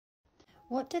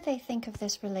What do they think of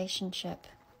this relationship?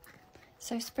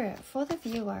 So Spirit, for the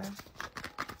viewer,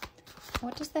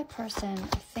 what does their person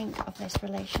think of this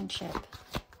relationship?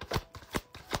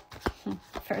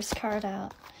 First card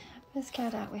out. First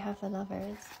card out, we have the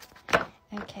Lovers.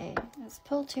 Okay, let's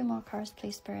pull 2 more cards,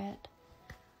 please, Spirit.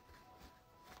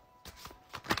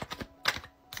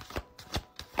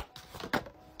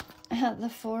 The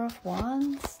 4 of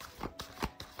Wands.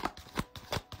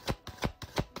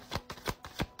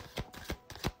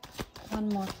 One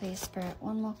more, please, Spirit.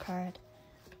 One more card.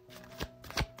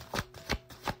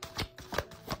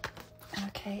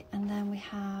 Okay, and then we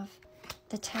have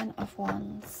the 10 of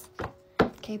Wands.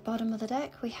 Okay, bottom of the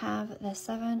deck, we have the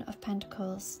 7 of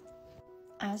Pentacles.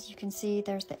 As you can see,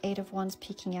 there's the 8 of Wands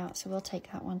peeking out, so we'll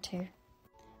take that one too.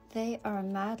 They are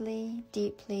madly,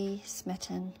 deeply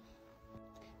smitten.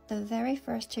 The very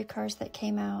first 2 cards that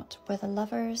came out were the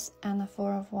Lovers and the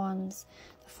 4 of Wands.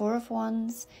 The 4 of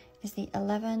Wands is the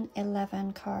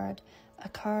 11-11 card, a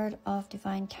card of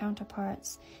divine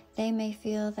counterparts. They may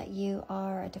feel that you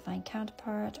are a divine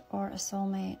counterpart or a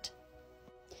soulmate.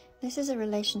 This is a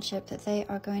relationship that they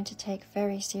are going to take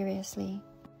very seriously.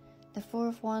 The 4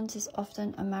 of Wands is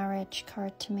often a marriage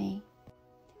card to me.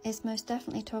 It's most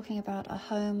definitely talking about a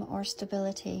home or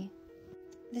stability.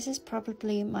 This is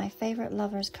probably my favorite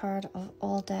Lovers card of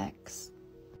all decks.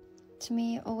 To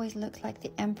me, it always looks like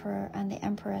the Emperor and the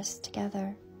Empress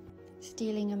together,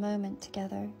 stealing a moment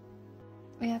together.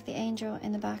 We have the Angel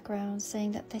in the background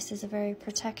saying that this is a very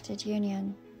protected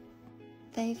union.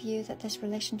 They view that this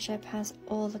relationship has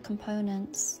all the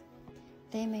components.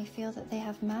 They may feel that they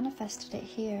have manifested it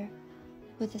here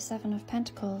with the 7 of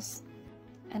Pentacles,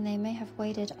 and they may have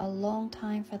waited a long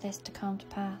time for this to come to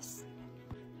pass.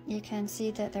 You can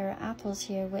see that there are apples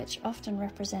here which often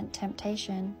represent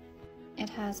temptation. It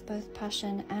has both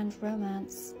passion and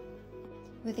romance.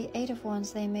 With the 8 of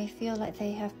Wands, they may feel like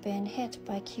they have been hit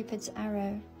by Cupid's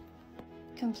arrow,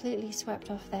 completely swept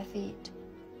off their feet.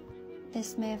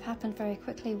 This may have happened very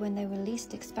quickly when they were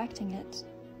least expecting it.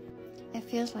 It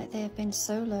feels like they have been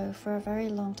solo for a very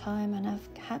long time and have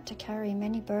had to carry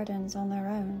many burdens on their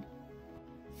own.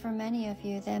 For many of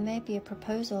you, there may be a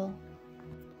proposal.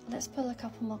 Let's pull a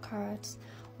couple more cards.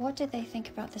 What did they think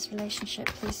about this relationship,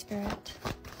 please, Spirit?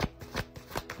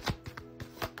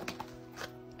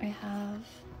 We have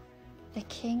the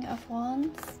King of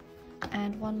Wands,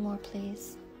 and one more,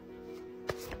 please.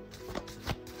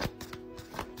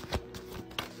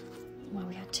 Well,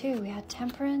 we had 2. We had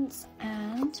Temperance,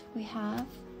 and we have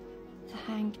the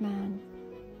Hanged Man.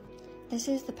 This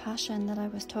is the passion that I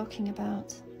was talking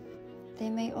about. They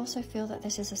may also feel that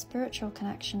this is a spiritual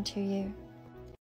connection to you.